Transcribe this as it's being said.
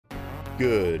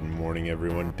Good morning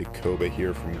everyone, Dakoba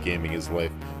here from Gaming is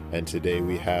Life, and today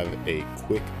we have a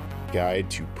quick guide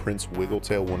to Prince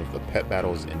Wiggletail, one of the pet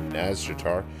battles in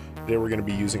Nazjatar. Today we're going to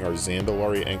be using our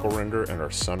Zandalari anklerender and our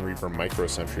sunreaver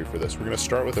microsentry for this. We're going to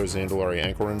start with our Zandalari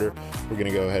anklerender. We're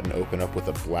going to go ahead and open up with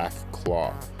a black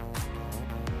claw.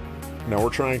 Now we're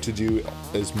trying to do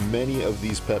as many of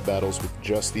these pet battles with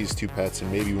just these two pets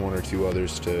and maybe one or two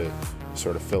others to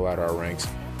sort of fill out our ranks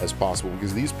as possible,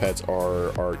 because these pets are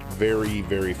very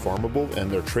farmable and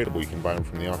they're tradable. You can buy them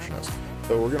from the auction house.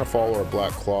 So we're going to follow our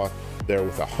black claw there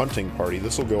with a hunting party.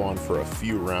 This will go on for a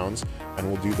few rounds and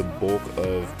we'll do the bulk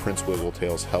of Prince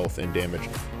Wiggletail's health and damage.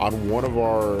 On one of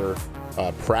our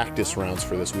practice rounds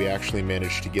for this, we actually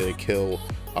managed to get a kill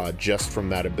just from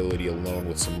that ability alone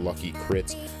with some lucky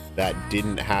crits. That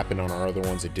didn't happen on our other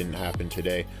ones. It didn't happen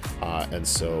today, and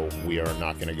so we are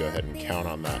not going to go ahead and count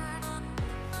on that.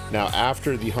 Now,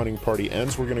 after the hunting party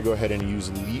ends, we're going to go ahead and use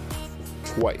Leap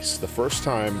twice. The first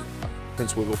time,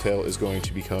 Prince Wiggletail is going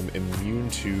to become immune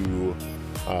to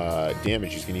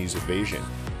damage. He's going to use Evasion.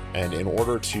 And in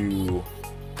order to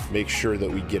make sure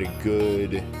that we get a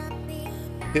good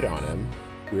hit on him,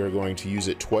 we are going to use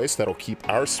it twice. That'll keep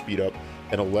our speed up,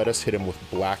 and it'll let us hit him with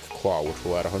Black Claw, which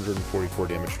will add 144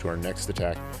 damage to our next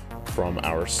attack from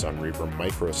our sunreaver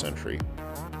microsentry.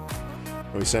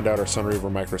 When we send out our sunreaver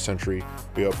microsentry,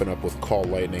 we open up with Call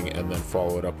Lightning and then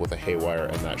follow it up with a Haywire,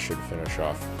 and that should finish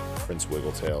off Prince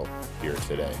Wiggletail here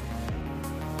today.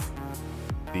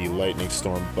 The Lightning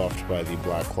Storm buffed by the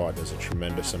Black Claw does a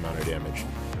tremendous amount of damage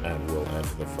and will end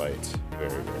the fight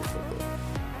very quickly.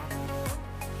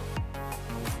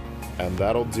 And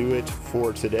that'll do it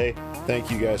for today.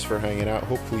 Thank you guys for hanging out.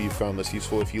 Hopefully you found this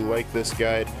useful. If you like this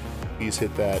guide, please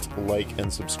hit that like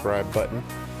and subscribe button,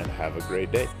 and have a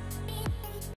great day.